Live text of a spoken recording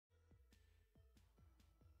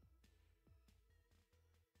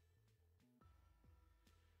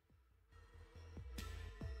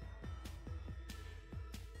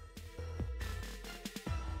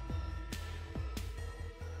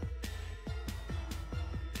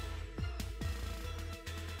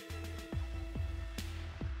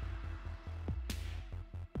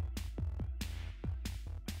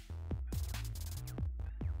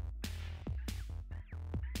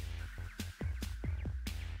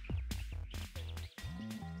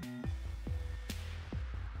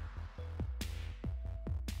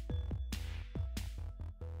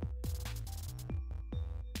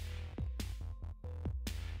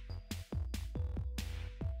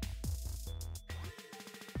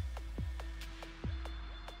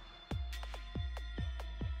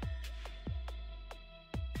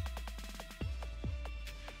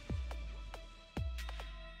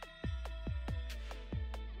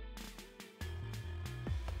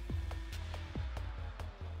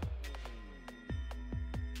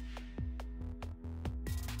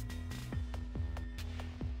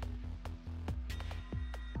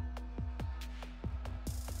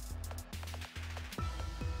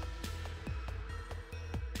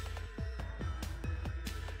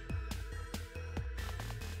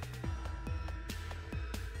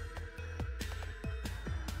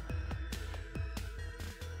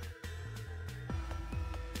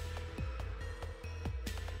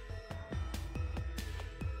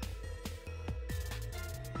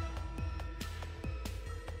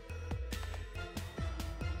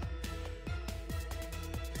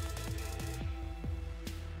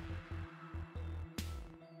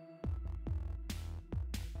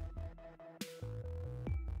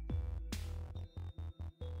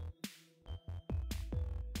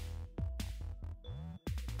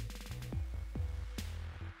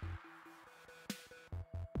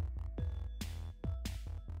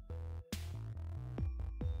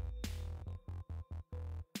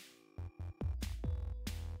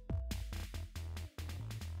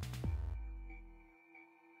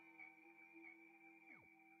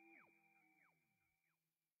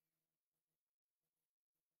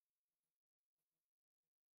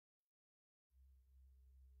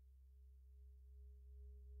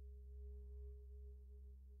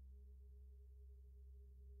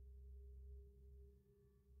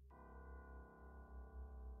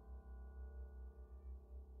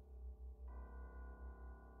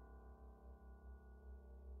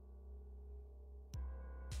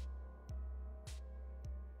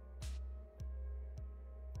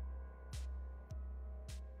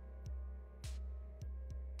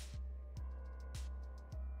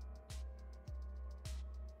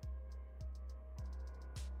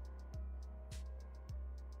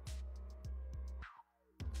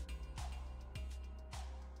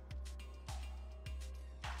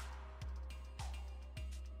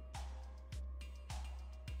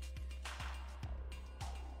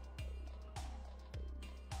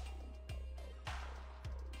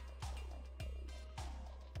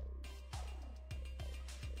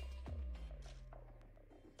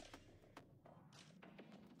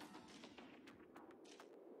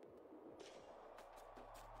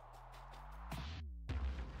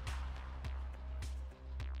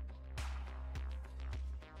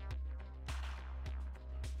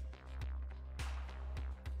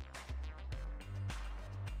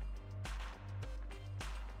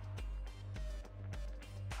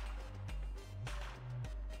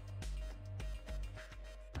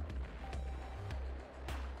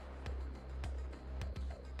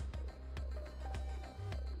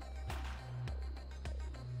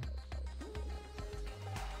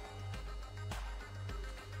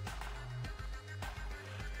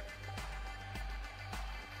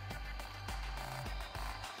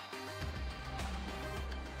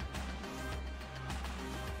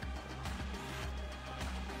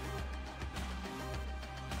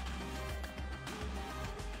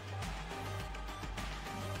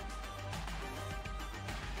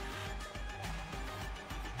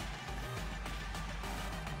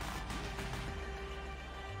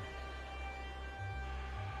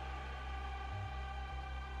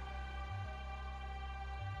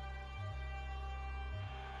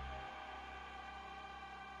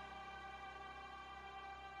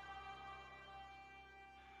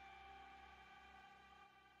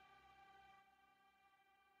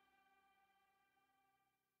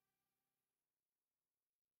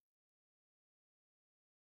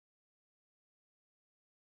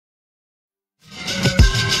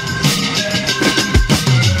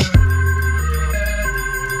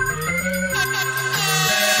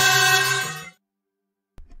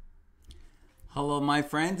my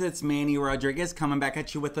friends, it's Manny Rodriguez coming back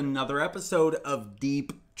at you with another episode of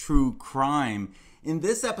Deep True Crime. In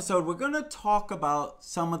this episode, we're going to talk about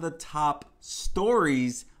some of the top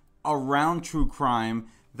stories around true crime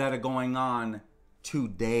that are going on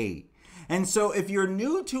today. And so if you're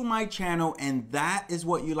new to my channel and that is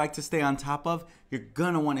what you like to stay on top of, you're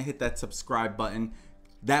going to want to hit that subscribe button.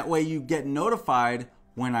 That way you get notified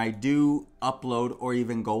when I do upload or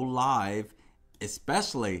even go live,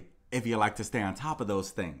 especially if you like to stay on top of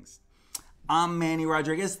those things. I'm Manny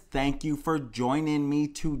Rodriguez. Thank you for joining me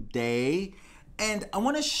today. And I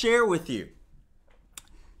want to share with you,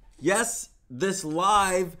 yes, this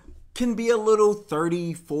live can be a little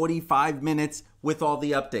 30, 45 minutes with all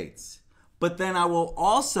the updates. But then I will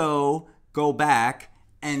also go back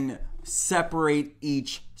and separate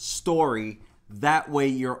each story. That way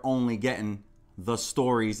you're only getting the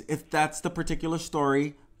stories if that's the particular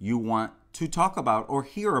story you want to talk about or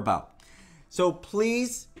hear about. So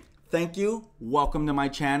please, thank you. Welcome to my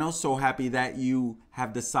channel. So happy that you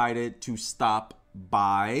have decided to stop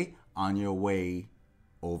by on your way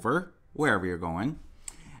over, wherever you're going.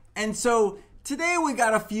 And so today we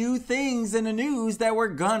got a few things in the news that we're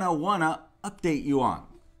gonna wanna update you on.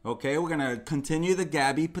 Okay, we're gonna continue the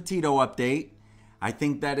Gabby Petito update. I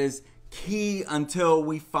think that is key until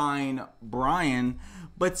we find Brian.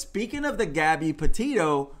 But speaking of the Gabby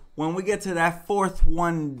Petito, when we get to that fourth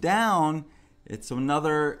one down, this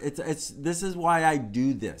is why I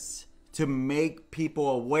do this, to make people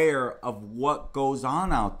aware of what goes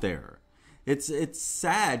on out there. It's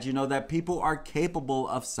sad, you know, that people are capable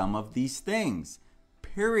of some of these things,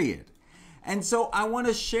 period. And so I want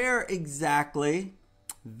to share exactly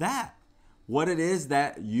that, what it is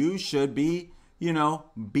that you should be, you know,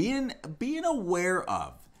 being aware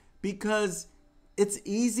of, because it's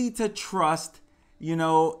easy to trust, you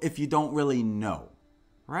know, if you don't really know,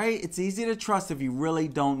 right? It's easy to trust if you really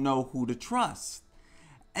don't know who to trust.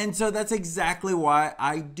 And so that's exactly why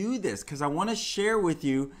I do this, because I want to share with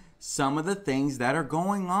you some of the things that are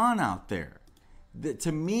going on out there.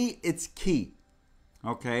 To me, it's key.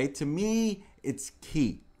 Okay? To me, it's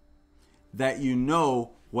key that you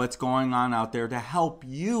know what's going on out there to help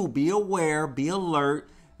you be aware, be alert,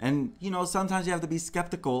 and, you know, sometimes you have to be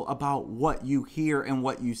skeptical about what you hear and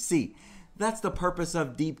what you see. That's the purpose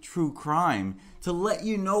of Deep True Crime, to let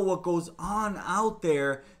you know what goes on out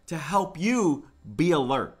there to help you be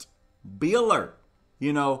alert. Be alert.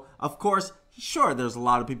 You know, of course, sure, there's a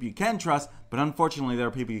lot of people you can trust, but unfortunately there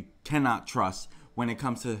are people you cannot trust when it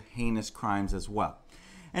comes to heinous crimes as well.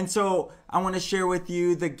 And so I want to share with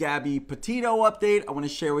you the Gabby Petito update. I want to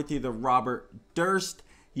share with you the Robert Durst.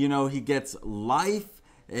 You know, he gets life.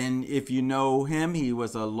 And if you know him, he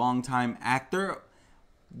was a longtime actor.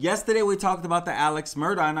 Yesterday we talked about the Alex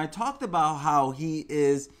murder, and I talked about how he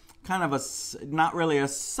is kind of not really a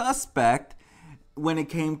suspect when it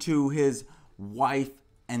came to his wife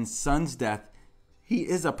and son's death. He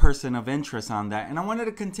is a person of interest on that. And I wanted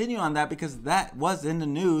to continue on that because that was in the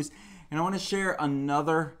news. And I want to share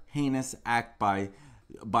another heinous act by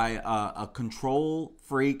a control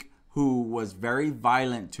freak who was very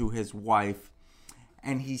violent to his wife.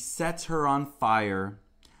 And he sets her on fire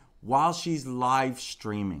while she's live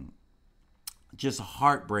streaming. Just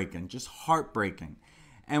heartbreaking, just heartbreaking.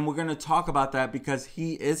 And we're going to talk about that because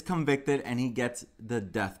he is convicted and he gets the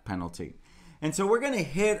death penalty. And so we're going to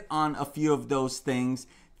hit on a few of those things.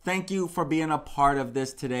 Thank you for being a part of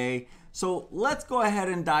this today. So let's go ahead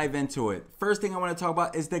and dive into it. First thing I want to talk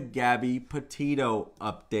about is the Gabby Petito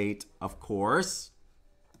update, of course.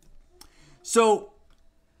 So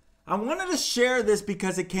I wanted to share this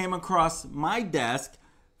because it came across my desk.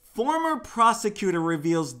 Former prosecutor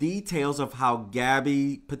reveals details of how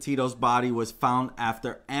Gabby Petito's body was found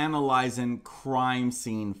after analyzing crime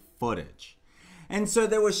scene footage. And so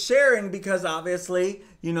they were sharing because obviously,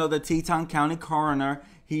 you know, the Teton County coroner,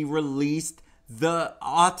 he released the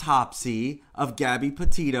autopsy of Gabby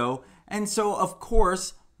Petito. And so, of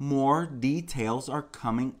course, more details are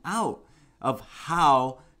coming out of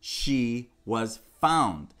how she was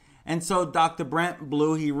found. And so Dr. Brent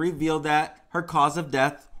Blue, he revealed that her cause of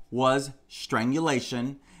death was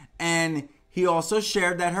strangulation. And he also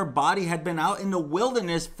shared that her body had been out in the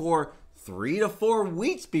wilderness for 3 to 4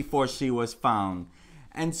 weeks before she was found.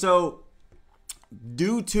 And so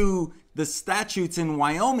due to the statutes in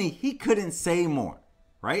Wyoming, he couldn't say more,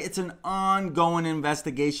 right? It's an ongoing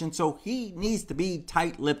investigation, so he needs to be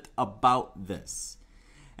tight-lipped about this.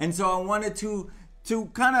 And so I wanted to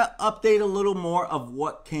kind of update a little more of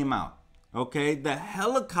what came out. Okay, the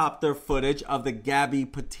helicopter footage of the Gabby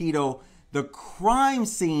Petito, the crime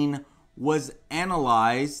scene, was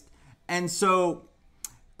analyzed. And so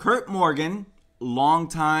Kurt Morgan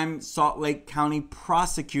longtime Salt Lake County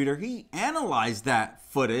prosecutor, he analyzed that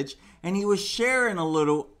footage and he was sharing a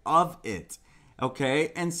little of it.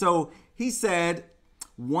 Okay. And so he said,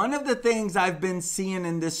 one of the things I've been seeing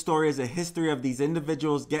in this story is a history of these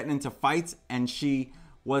individuals getting into fights, and she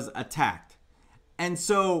was attacked. And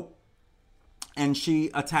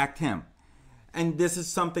she attacked him. And this is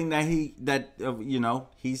something that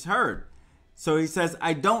he's heard. So he says,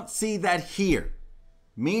 I don't see that here.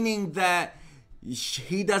 Meaning that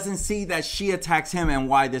he doesn't see that she attacks him and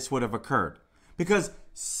why this would have occurred. Because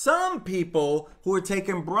some people who are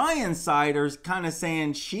taking Brian's side are kind of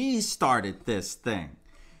saying she started this thing.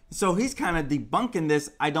 So he's kind of debunking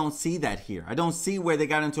this. I don't see that here. I don't see where they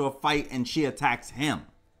got into a fight and she attacks him.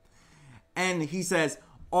 And he says,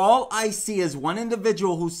 all I see is one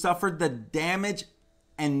individual who suffered the damage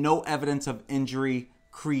and no evidence of injury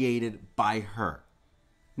created by her.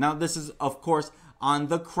 Now, this is, of course, on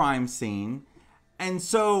the crime scene. And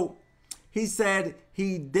so he said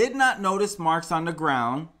he did not notice marks on the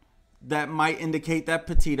ground that might indicate that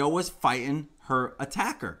Petito was fighting her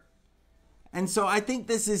attacker. And so I think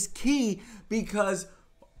this is key because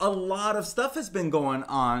a lot of stuff has been going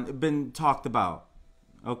on, been talked about.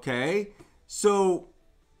 Okay? So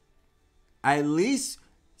at least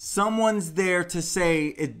someone's there to say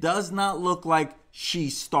it does not look like she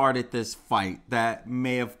started this fight that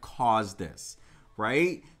may have caused this.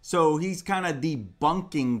 Right? So he's kind of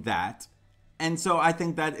debunking that. And so I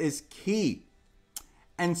think that is key.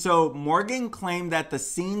 And so Morgan claimed that the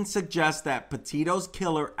scene suggests that Petito's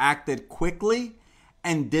killer acted quickly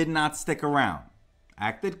and did not stick around.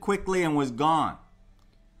 Acted quickly and was gone.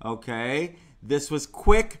 Okay? This was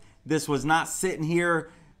quick. This was not sitting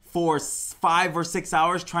here for 5 or 6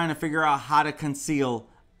 hours trying to figure out how to conceal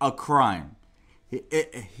a crime.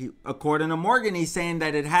 According to Morgan, he's saying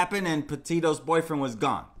that it happened and Petito's boyfriend was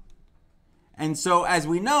gone. And so, as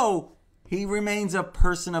we know, he remains a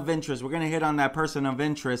person of interest. We're going to hit on that person of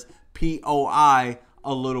interest, POI,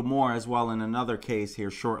 a little more as well in another case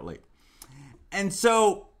here shortly. And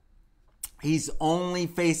so, he's only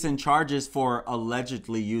facing charges for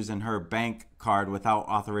allegedly using her bank card without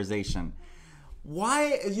authorization.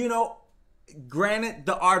 Why, granted,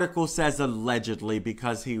 the article says allegedly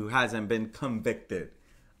because he hasn't been convicted.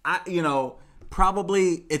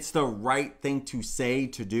 Probably it's the right thing to say,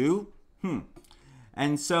 to do.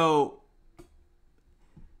 And so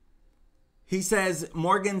he says,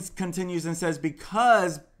 Morgan continues and says,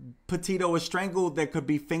 because Petito was strangled, there could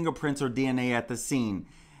be fingerprints or DNA at the scene.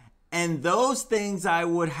 And those things I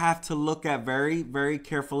would have to look at very, very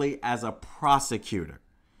carefully as a prosecutor.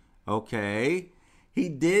 Okay. He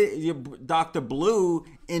did, Dr. Blue,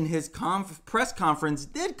 in his press conference,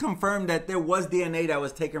 did confirm that there was DNA that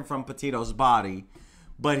was taken from Petito's body,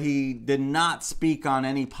 but he did not speak on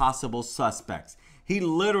any possible suspects. He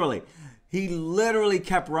literally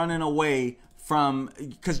kept running away from,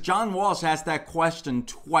 because John Walsh asked that question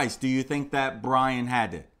twice. Do you think that Brian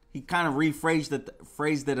had it? He kind of phrased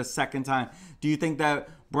it a second time. Do you think that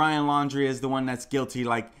Brian Laundrie is the one that's guilty?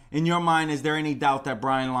 Like, in your mind, is there any doubt that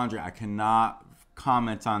Brian Laundrie? I cannot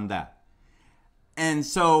comment on that. And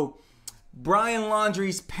so Brian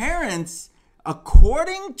Laundrie's parents,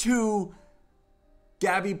 according to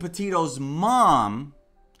Gabby Petito's mom,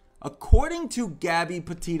 I'll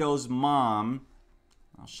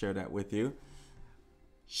share that with you.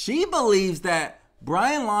 She believes that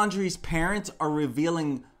Brian Laundrie's parents are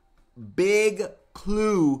revealing big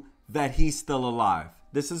clue that he's still alive.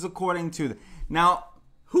 This is according to now,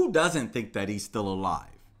 who doesn't think that he's still alive?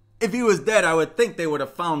 If he was dead, I would think they would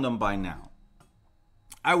have found him by now.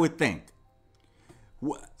 I would think.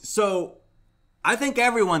 So I think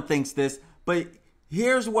everyone thinks this, but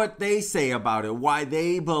here's what they say about it, why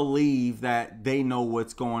they believe that they know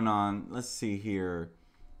what's going on. Let's see here.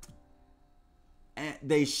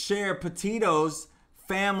 They share Petito's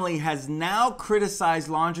family has now criticized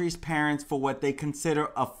Laundrie's parents for what they consider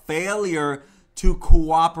a failure to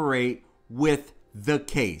cooperate with the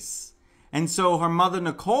case. And so her mother,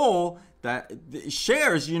 Nicole, that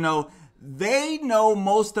shares, they know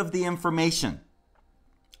most of the information.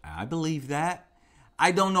 I believe that.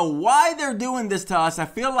 I don't know why they're doing this to us. I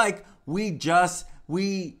feel like we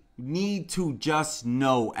need to just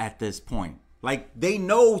know at this point. Like, they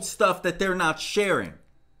know stuff that they're not sharing.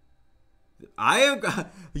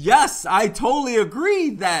 Yes, I totally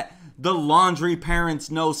agree that the Laundrie parents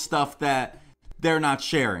know stuff that they're not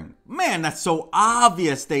sharing. Man, that's so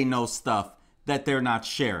obvious they know stuff that they're not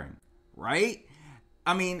sharing, right?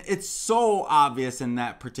 I mean, it's so obvious in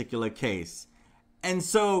that particular case. And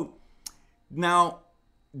so now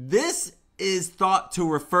this is thought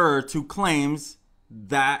to refer to claims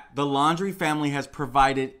that the Laundrie family has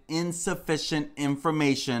provided insufficient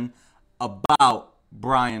information about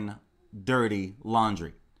Brian Dirty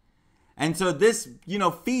Laundrie. And so this,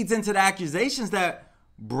 feeds into the accusations that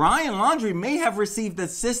Brian Laundrie may have received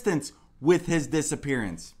assistance with his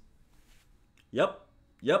disappearance. Yep.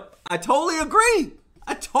 I totally agree.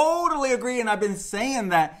 And I've been saying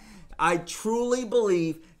that. I truly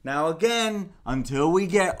believe. Now, again, until we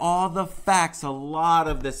get all the facts, a lot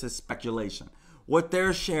of this is speculation. What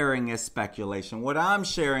they're sharing is speculation. What I'm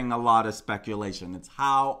sharing, a lot of speculation. It's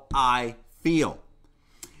how I feel.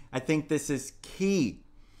 I think this is key.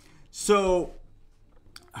 So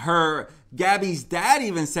Gabby's dad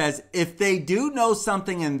even says, if they do know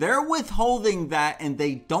something and they're withholding that and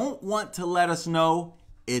they don't want to let us know,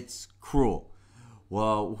 it's cruel.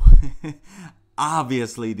 Well,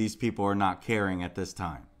 obviously these people are not caring at this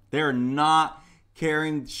time. They're not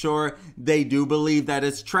caring. Sure, they do believe that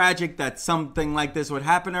it's tragic that something like this would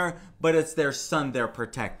happen to her, but it's their son they're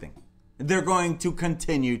protecting. They're going to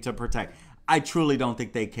continue to protect. I truly don't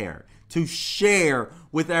think they care to share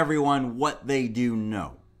with everyone what they do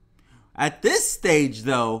know. At this stage,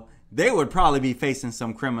 though, they would probably be facing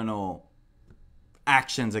some criminal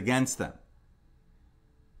actions against them.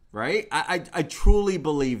 Right? I truly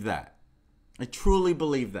believe that. I truly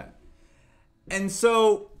believe that. And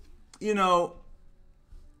so,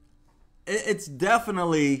 it's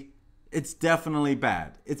definitely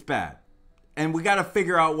bad. It's bad. And we got to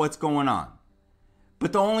figure out what's going on.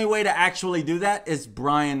 But the only way to actually do that is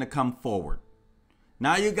Brian to come forward.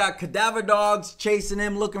 Now you got cadaver dogs chasing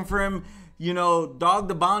him, looking for him. Dog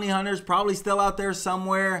the bounty hunter's probably still out there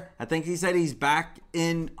somewhere. I think he said he's back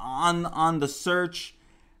on the search.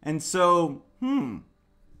 And so,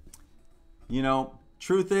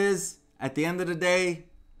 truth is, at the end of the day,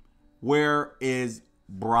 where is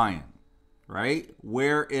Brian? Right?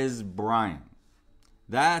 Where is Brian?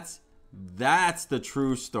 That's the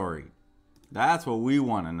true story. That's what we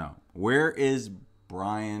want to know. Where is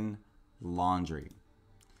Brian Laundrie?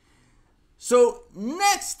 So,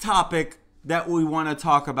 next topic that we want to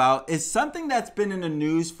talk about is something that's been in the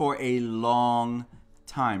news for a long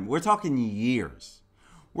time. We're talking years.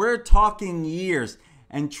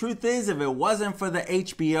 And truth is, if it wasn't for the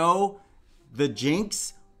HBO, the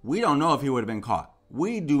jinx, we don't know if he would have been caught.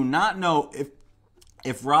 We do not know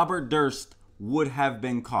if Robert Durst would have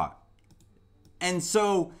been caught. And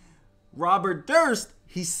so Robert Durst,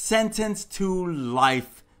 he's sentenced to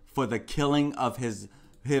life for the killing of his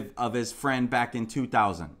friend back in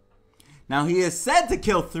 2000. Now he is said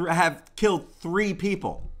to have killed 3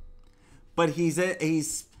 people, but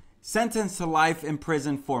he's sentenced to life in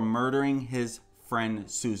prison for murdering his friend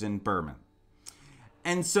Susan Berman.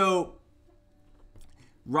 And so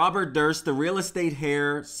Robert Durst, the real estate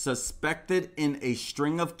heir, suspected in a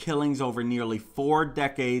string of killings over nearly 4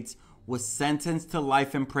 decades, was sentenced to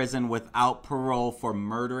life in prison without parole for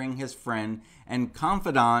murdering his friend and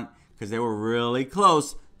confidant, because they were really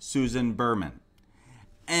close, Susan Berman.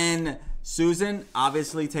 And Susan,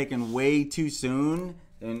 obviously taken way too soon,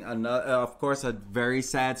 and of course a very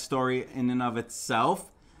sad story in and of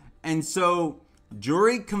itself. And so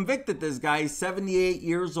jury convicted this guy. He's 78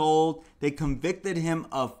 years old. They convicted him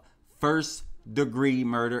of first-degree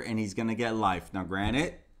murder, and he's going to get life. Now,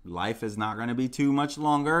 granted, life is not going to be too much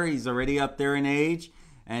longer. He's already up there in age,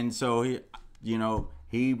 and so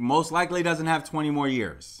he most likely doesn't have 20 more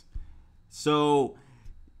years. So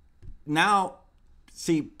now,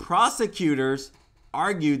 see, prosecutors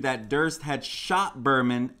argued that Durst had shot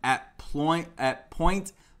Berman at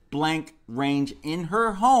point blank range in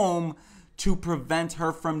her home to prevent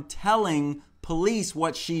her from telling police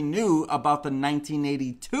what she knew about the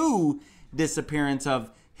 1982 disappearance of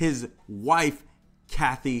his wife,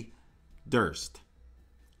 Kathy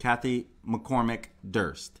McCormick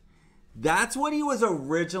Durst. That's what he was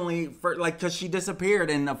originally because she disappeared,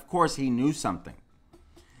 and of course he knew something.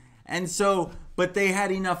 And so, but they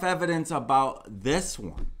had enough evidence about this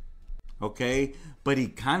one, okay? But he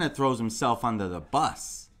kind of throws himself under the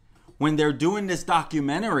bus. When they're doing this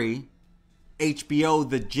documentary, HBO,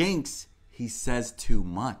 The Jinx, he says too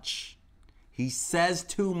much. He says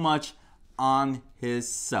too much on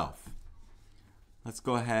himself. Let's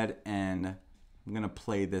go ahead and I'm going to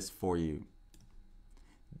play this for you.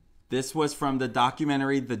 This was from the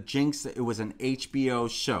documentary, The Jinx. It was an HBO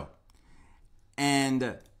show. And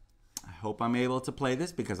I hope I'm able to play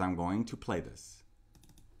this because I'm going to play this.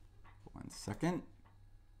 1 second.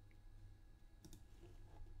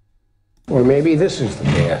 Or maybe this is the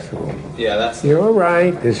bathroom. Yeah, that's... You're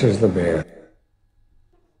right, this is the bathroom.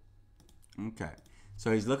 Okay,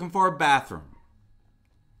 so he's looking for a bathroom.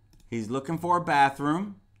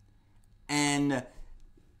 And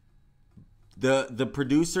the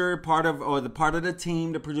producer part of, or the part of the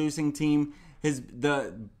team, the producing team, or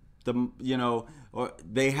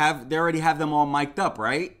they already have them all mic'd up,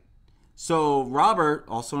 right? So Robert,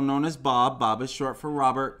 also known as Bob is short for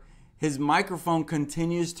Robert, his microphone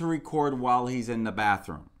continues to record while he's in the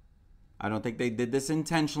bathroom. I don't think they did this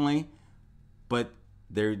intentionally, but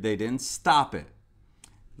they didn't stop it.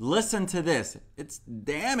 Listen to this. It's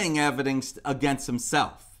damning evidence against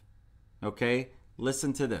himself. Okay?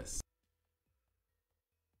 Listen to this.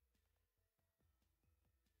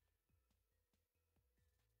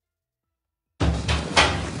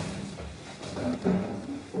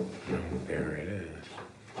 There it is.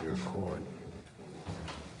 You're caught.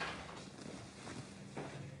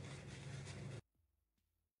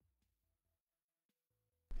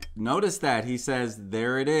 Notice that he says,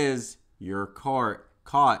 there it is, you're caught.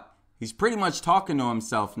 He's pretty much talking to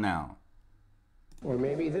himself now. Or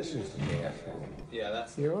maybe this is the bathroom. Yeah,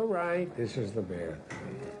 that's... You're right. This is the bathroom.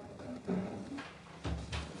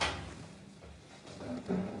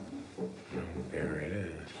 There it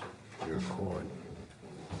is. You're caught.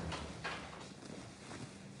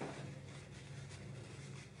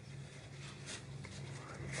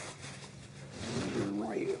 You're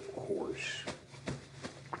right, of course.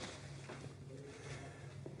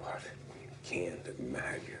 But you can't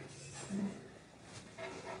imagine.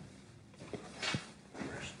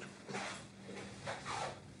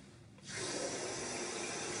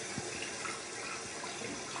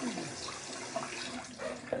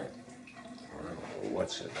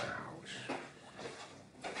 What's in the house?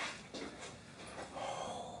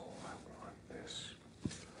 Oh, I want this.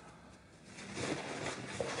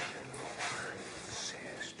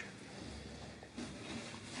 Disaster.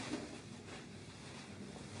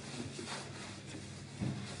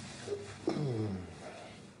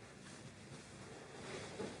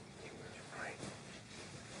 Right.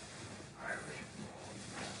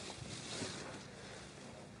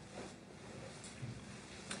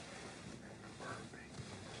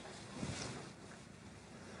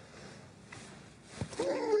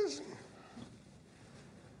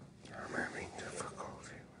 I'm having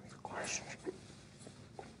difficulty with the question.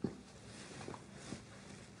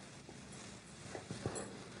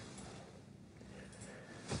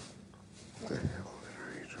 What the hell did I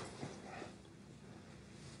do?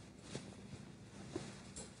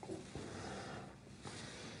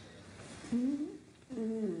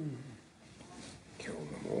 Kill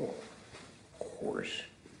them all, of course.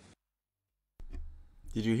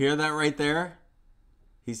 Did you hear that right there?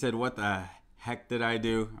 He said, what the heck did I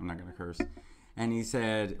do? I'm not going to curse. And he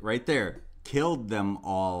said, right there, killed them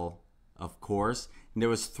all, of course. And there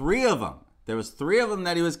was 3 of them. There was 3 of them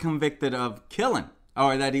that he was convicted of killing,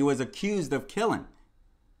 or that he was accused of killing.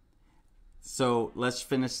 So let's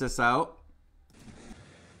finish this out.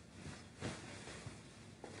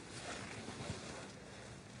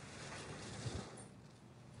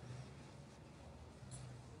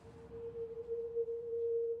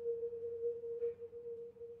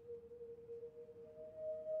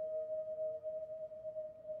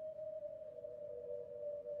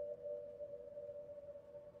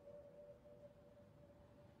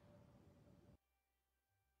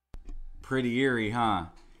 Pretty eerie, huh?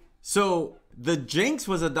 So The Jinx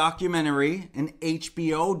was a documentary, an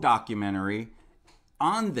HBO documentary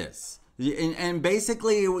on this. And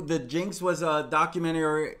basically The Jinx was a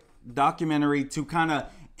documentary to kind of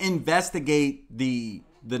investigate the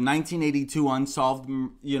 1982 unsolved,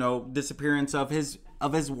 disappearance of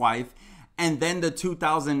his wife, and then the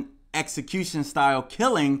 2000 execution style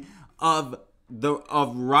killing of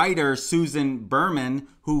writer Susan Berman,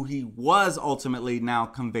 who he was ultimately now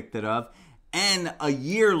convicted of. And a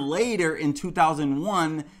year later, in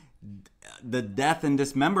 2001, the death and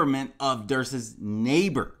dismemberment of Durst's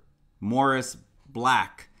neighbor, Morris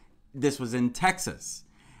Black. This was in Texas.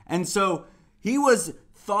 And so he was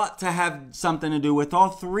thought to have something to do with all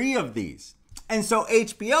 3 of these. And so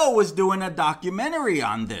HBO was doing a documentary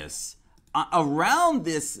on this, around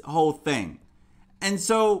this whole thing. And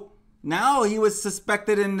so now he was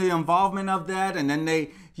suspected in the involvement of that. And then then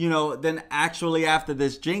actually after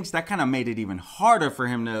this Jinx, that kind of made it even harder for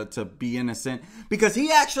him to be innocent, because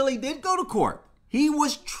he actually did go to court. He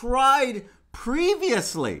was tried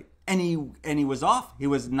previously and he was off. He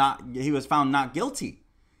was found not guilty.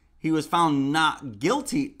 He was found not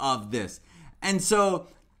guilty of this. And so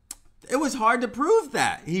it was hard to prove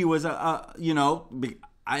that he was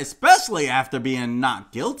especially after being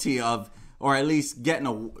not guilty of, or at least getting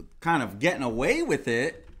away with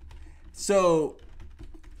it. So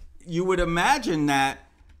you would imagine that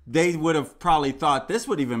they would have probably thought this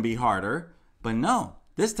would even be harder, but no,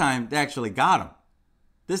 this time they actually got him.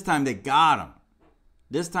 This time they got him.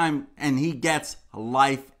 This time, and he gets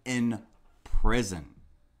life in prison.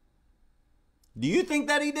 Do you think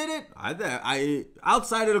that he did it? I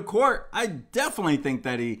outside of the court, I definitely think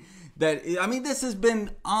that this has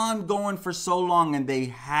been ongoing for so long, and they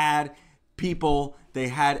had people, they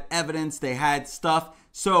had evidence, they had stuff.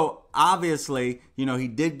 So obviously,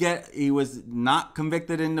 he was not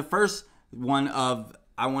convicted in the first one of,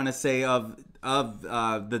 I want to say, of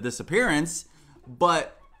the disappearance,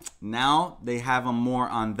 but now they have him more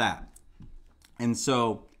on that. And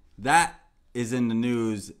so that is in the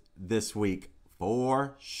news this week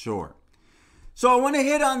for sure. So I want to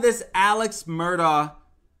hit on this Alex Murdaugh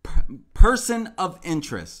person of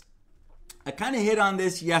interest. I kind of hit on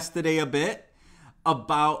this yesterday a bit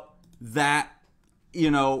about that,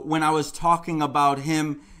 when I was talking about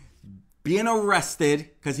him being arrested,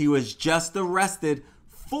 because he was just arrested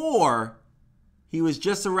for, kind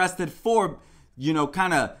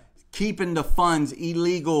of keeping the funds,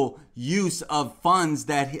 illegal use of funds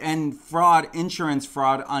and insurance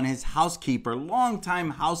fraud on his housekeeper,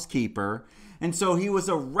 longtime housekeeper. And so he was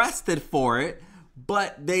arrested for it,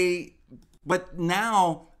 but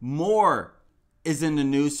now more is in the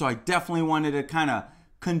news. So I definitely wanted to kind of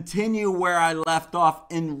continue where I left off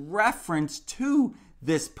in reference to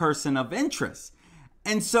this person of interest.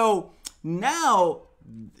 And so now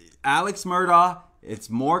Alex Murdaugh, it's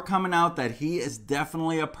more coming out that he is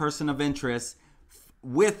definitely a person of interest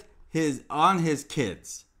on his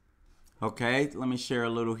kids. Okay, let me share a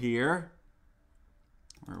little here.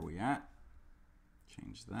 Where are we at?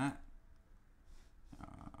 Change that.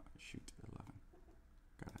 Shoot, 11.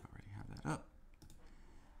 Gotta already have that up.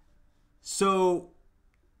 So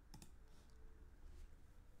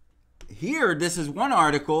here, this is one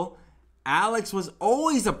article. Alex was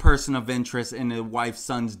always a person of interest in his wife's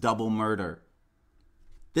son's double murder.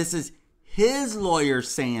 This is his lawyer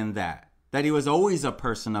saying that he was always a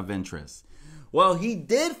person of interest. Well, he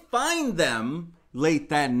did find them late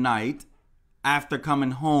that night after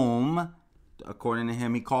coming home. According to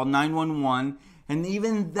him, he called 911, and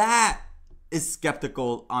even that is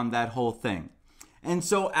skeptical on that whole thing. And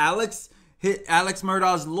so Alex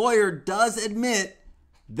Murdaugh's lawyer does admit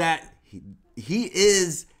that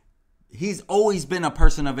he's always been a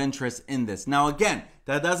person of interest in this. Now, again,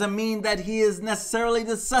 that doesn't mean that he is necessarily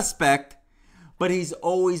the suspect, but he's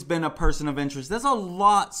always been a person of interest. There's a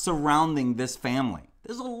lot surrounding this family.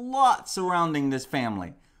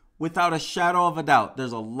 Without a shadow of a doubt,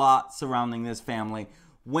 there's a lot surrounding this family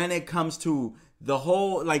when it comes to the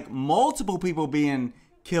whole, multiple people being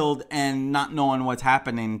killed and not knowing what's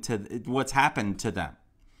happened to them.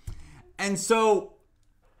 And so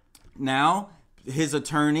now his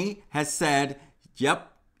attorney has said,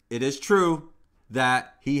 yep, it is true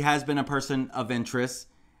that he has been a person of interest.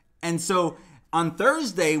 And so on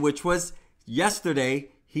Thursday, which was yesterday,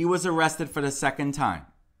 he was arrested for the second time.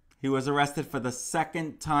 He was arrested for the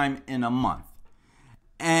second time in a month.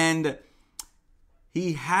 And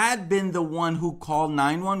he had been the one who called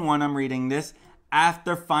 911, I'm reading this,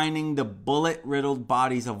 after finding the bullet-riddled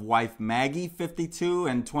bodies of wife Maggie, 52,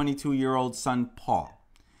 and 22-year-old son Paul.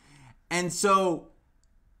 And so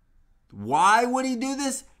why would he do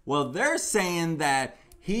this? Well, they're saying that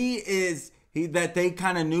that they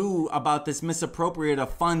kind of knew about this misappropriate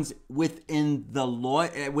of funds within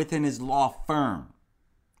his law firm,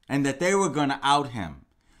 and that they were going to out him.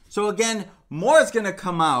 So again, more is going to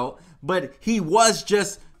come out, but he was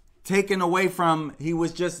just taken away from. He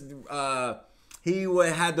had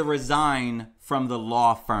to resign from the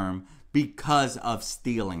law firm because of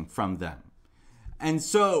stealing from them. And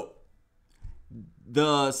so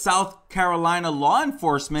the South Carolina law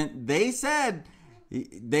enforcement, they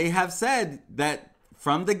have said that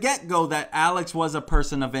from the get-go that Alex was a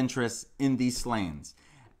person of interest in these slayings.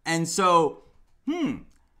 And so,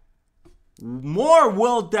 more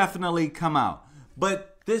will definitely come out.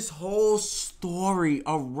 But this whole story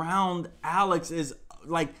around Alex is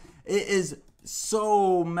it is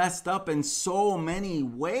so messed up in so many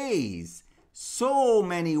ways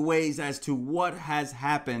as to what has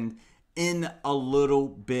happened in a little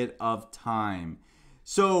bit of time.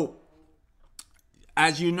 So,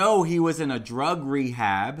 as you know, he was in a drug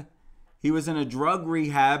rehab.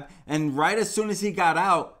 And right as soon as he got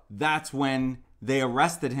out, that's when they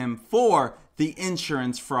arrested him for the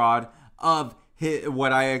insurance fraud of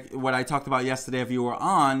what I talked about yesterday, if you were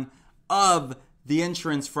on, of the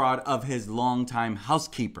insurance fraud of his longtime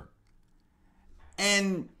housekeeper.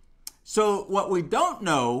 And so what we don't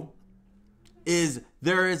know is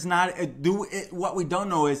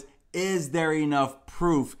is there enough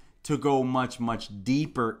proof to go much, much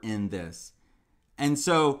deeper in this? And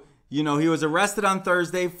so, You know, he was arrested on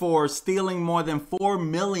Thursday for stealing more than $4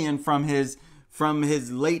 million from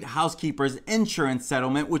his late housekeeper's insurance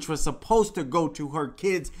settlement, which was supposed to go to her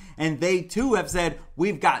kids. And they too have said,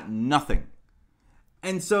 we've got nothing.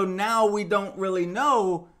 And so now we don't really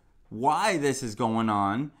know why this is going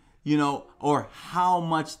on, you know, or how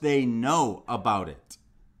much they know about it.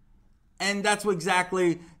 And that's where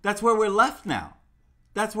we're left now.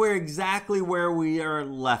 That's exactly where we are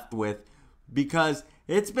left with, because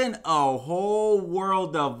it's been a whole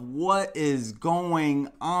world of what is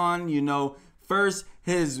going on. You know, first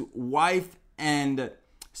his wife and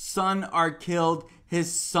son are killed.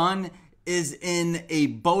 His son is in a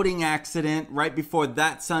boating accident right before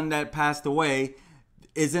that son that passed away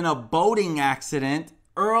is in a boating accident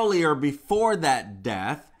earlier before that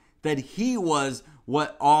death, that he was,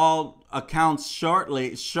 what all accounts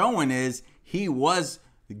shortly showing is, he was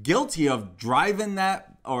guilty of driving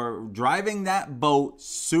that boat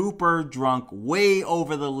super drunk, way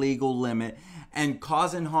over the legal limit, and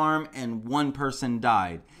causing harm, and one person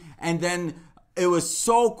died. And then it was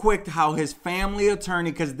so quick how his family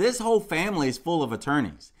attorney, because this whole family is full of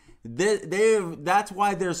attorneys. That's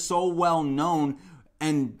why they're so well known,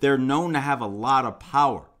 and they're known to have a lot of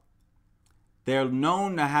power. They're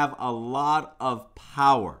known to have a lot of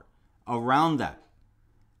power around that.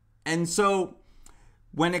 And so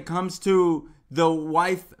when it comes to the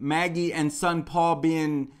wife Maggie and son Paul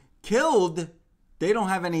being killed, they don't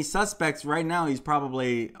have any suspects right now. He's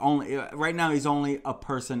only a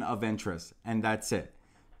person of interest, and that's it.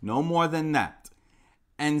 No more than that.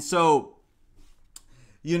 And so,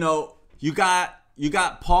 you know, you got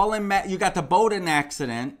Paul and you got the boating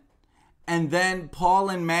accident, and then Paul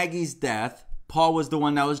and Maggie's death. Paul was the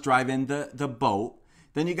one that was driving the boat.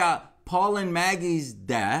 Then you got Paul and Maggie's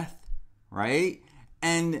death, right?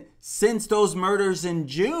 And since those murders in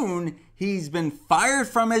June, he's been fired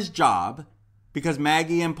from his job because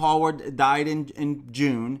Maggie and Paul died in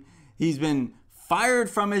June. He's been fired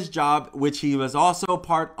from his job, which he was also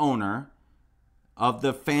part owner of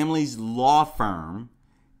the family's law firm.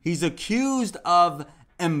 He's accused of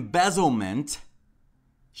embezzlement,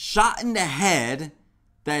 shot in the head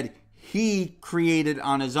that he created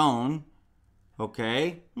on his own.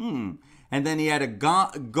 Okay? And then he had to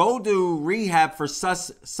go to rehab for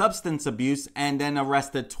substance abuse and then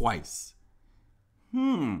arrested twice.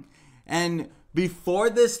 And before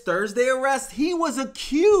this Thursday arrest, he was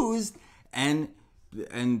accused, and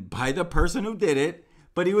by the person who did it,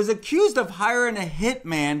 but he was accused of hiring a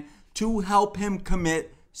hitman to help him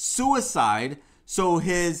commit suicide so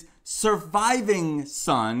his surviving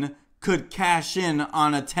son could cash in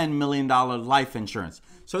on a $10 million life insurance.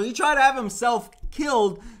 So he tried to have himself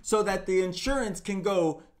killed so that the insurance can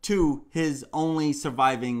go to his only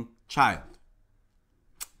surviving child.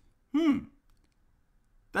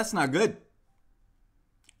 That's not good.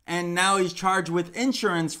 And now he's charged with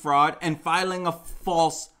insurance fraud and filing a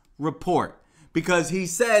false report. Because he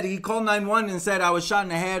called 911 and said, I was shot in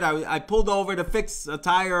the head. I pulled over to fix a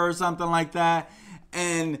tire or something like that.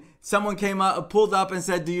 And someone pulled up and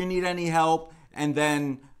said, do you need any help? And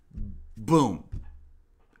then, boom.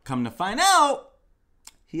 Come to find out,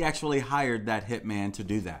 he actually hired that hitman to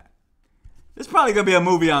do that. There's probably going to be a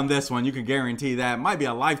movie on this one. You can guarantee that. It might be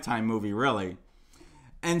a Lifetime movie, really.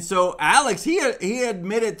 And so Alex, he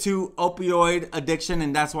admitted to opioid addiction,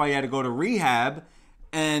 and that's why he had to go to rehab.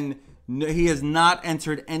 And he has not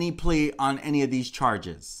entered any plea on any of these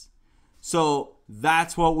charges. So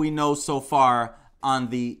that's what we know so far on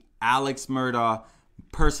the Alex Murdaugh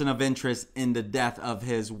person of interest in the death of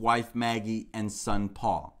his wife Maggie and son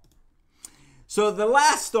Paul. So the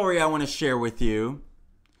last story I want to share with you,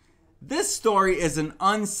 this story is an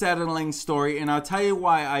unsettling story, and I'll tell you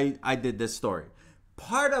why I did this story.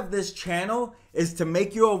 Part of this channel is to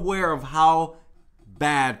make you aware of how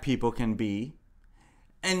bad people can be,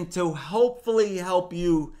 and to hopefully help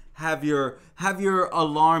you have your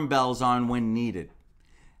alarm bells on when needed.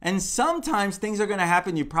 And sometimes things are going to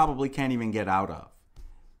happen you probably can't even get out of.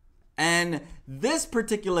 And this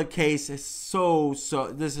particular case is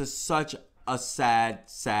this is such a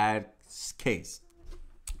sad case.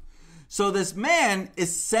 So this man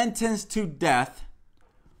is sentenced to death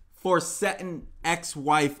for setting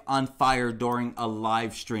ex-wife on fire during a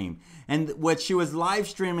live stream. And what she was live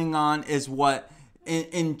streaming on is what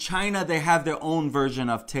in China they have their own version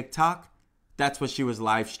of TikTok. That's what she was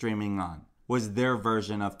live streaming on, was their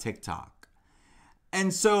version of TikTok.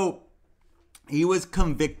 And so he was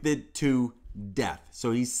convicted to death.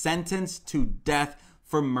 So he's sentenced to death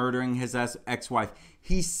for murdering his ex-wife.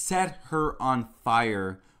 He set her on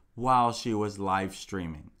fire while she was live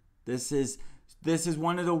streaming. This is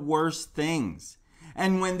one of the worst things.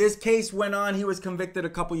 And when this case went on, he was convicted a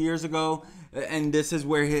couple years ago, and this is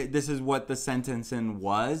what the sentencing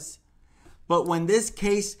was. But when this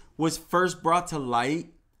case was first brought to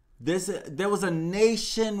light, there was a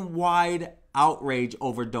nationwide outrage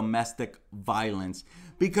over domestic violence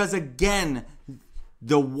because, again,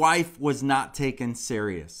 the wife was not taken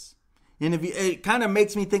serious. And it kind of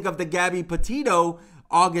makes me think of the Gabby Petito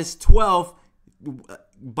August 12th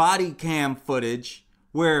body cam footage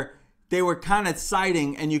where they were kind of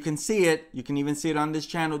siding, and you can see it. You can even see it on this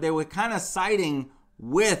channel. They were kind of siding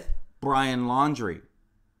with Brian Laundrie,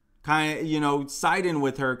 siding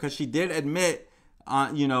with her because she did admit,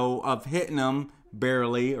 of hitting him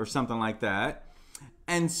barely or something like that.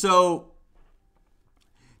 And so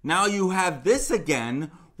now you have this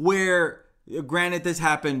again where, granted, this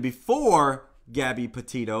happened before Gabby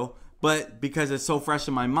Petito, but because it's so fresh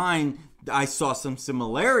in my mind, I saw some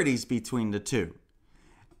similarities between the two.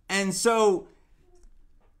 And so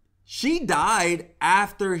she died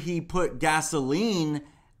after he put gasoline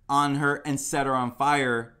on her and set her on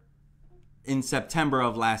fire in September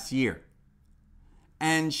of last year.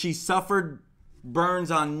 And she suffered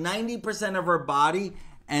burns on 90% of her body,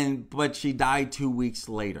 but she died 2 weeks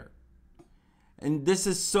later. And this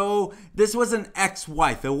was an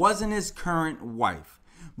ex-wife. It wasn't his current wife.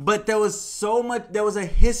 But there was a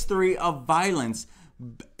history of violence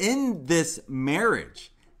in this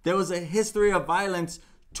marriage. There was a history of violence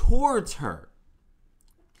towards her.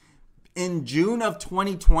 In June of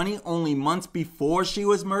 2020, only months before she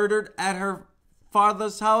was murdered at her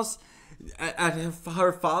father's house, at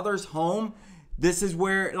her father's home, this is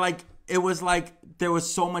where it was like there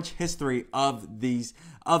was so much history of the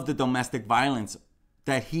domestic violence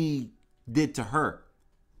that he did to her.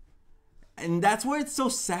 And that's where it's so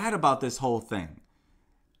sad about this whole thing.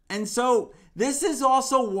 And so this is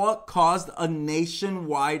also what caused a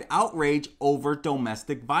nationwide outrage over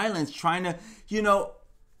domestic violence.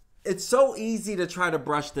 It's so easy to try to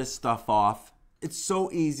brush this stuff off. It's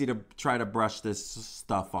so easy to try to brush this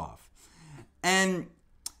stuff off. And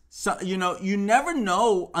so, you never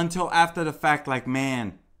know until after the fact,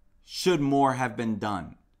 man, should more have been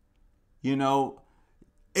done?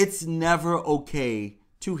 It's never okay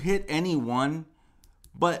to hit anyone,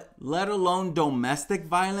 but let alone domestic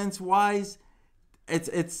violence wise,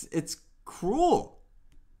 it's cruel.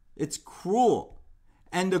 It's cruel.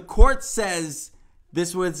 And the court says,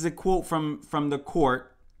 this was the quote from the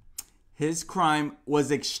court, his crime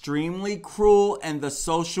was extremely cruel and the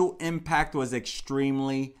social impact was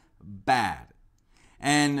extremely bad.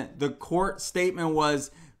 And the court statement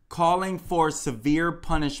was calling for severe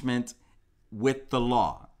punishment with the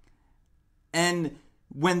law. And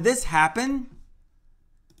when this happened,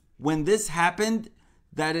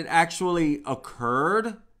 that it actually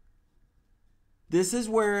occurred, this is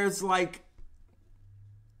where it's like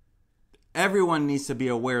everyone needs to be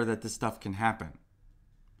aware that this stuff can happen.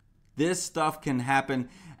 This stuff can happen.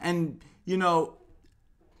 And,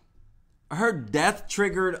 her death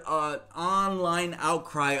triggered an online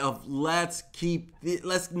outcry of let's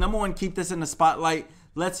number one, keep this in the spotlight.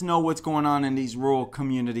 Let's know what's going on in these rural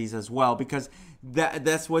communities as well, because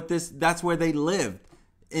that's where they lived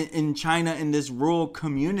in China, in this rural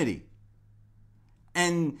community.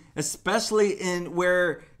 And especially in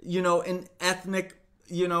where, in ethnic,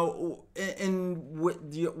 when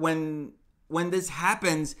this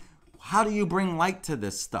happens, how do you bring light to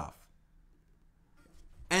this stuff?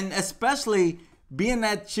 And especially being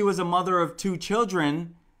that she was a mother of 2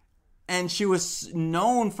 children and she was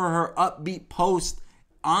known for her upbeat post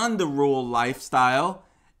on the rural lifestyle,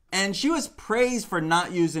 and she was praised for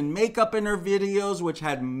not using makeup in her videos, which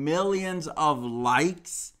had millions of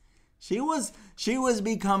likes. She was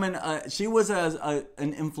becoming an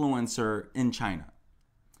influencer in China.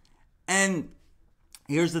 And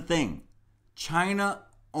here's the thing. China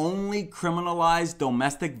only criminalized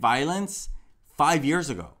domestic violence 5 years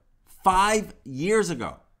ago. 5 years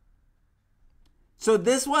ago. So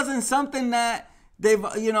this wasn't something that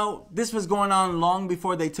this was going on long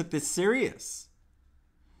before they took this serious.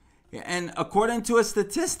 And according to a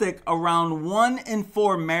statistic, around 1 in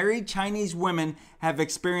 4 married Chinese women have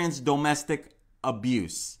experienced domestic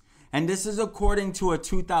abuse. And this is according to a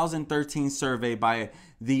 2013 survey by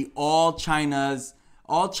the All China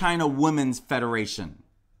Women's Federation.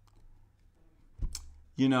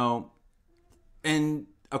 And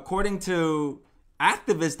according to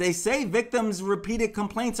activists, they say victims' repeated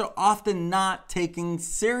complaints are often not taken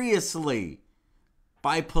seriously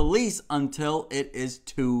by police until it is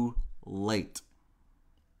too late.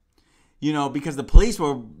 Because the police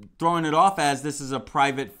were throwing it off as this is a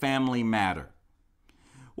private family matter.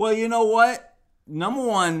 Well, you know what? Number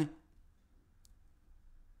one,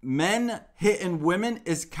 Men hitting women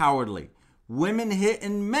is cowardly. Women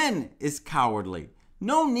hitting men is cowardly.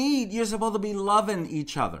 No need. You're supposed to be loving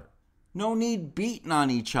each other. No need beating on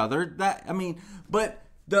each other. But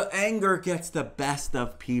the anger gets the best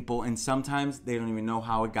of people, and sometimes they don't even know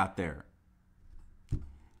how it got there.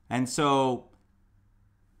 And so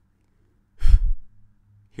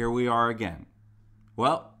here we are again.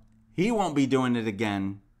 Well, he won't be doing it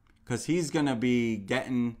again because he's going to be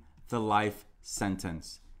getting the life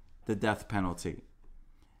sentence, the death penalty.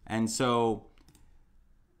 And so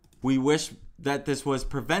we wish that this was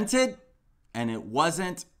prevented, and it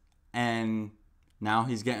wasn't. And now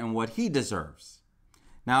he's getting what he deserves.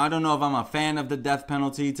 Now, I don't know if I'm a fan of the death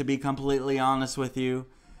penalty, to be completely honest with you,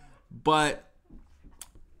 but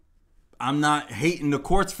I'm not hating the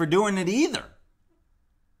courts for doing it either.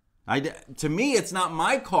 To me, it's not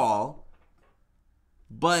my call.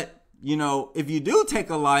 But, if you do take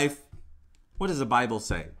a life, what does the Bible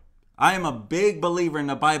say? I am a big believer in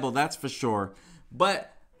the Bible, that's for sure.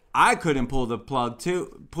 But I couldn't pull the plug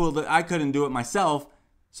too. I couldn't do it myself.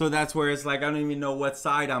 So that's where it's like I don't even know what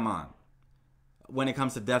side I'm on when it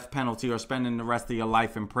comes to death penalty or spending the rest of your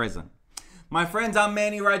life in prison. My friends, I'm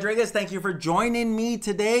Manny Rodriguez. Thank you for joining me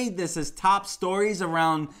today. This is Top Stories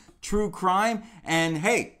Around True Crime. And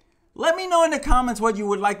hey, let me know in the comments what you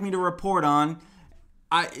would like me to report on.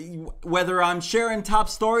 Whether I'm sharing top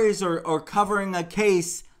stories or covering a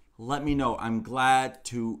case, let me know. I'm glad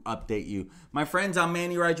to update you. My friends, I'm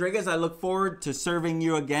Manny Rodriguez. I look forward to serving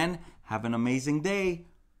you again. Have an amazing day.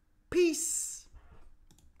 Peace.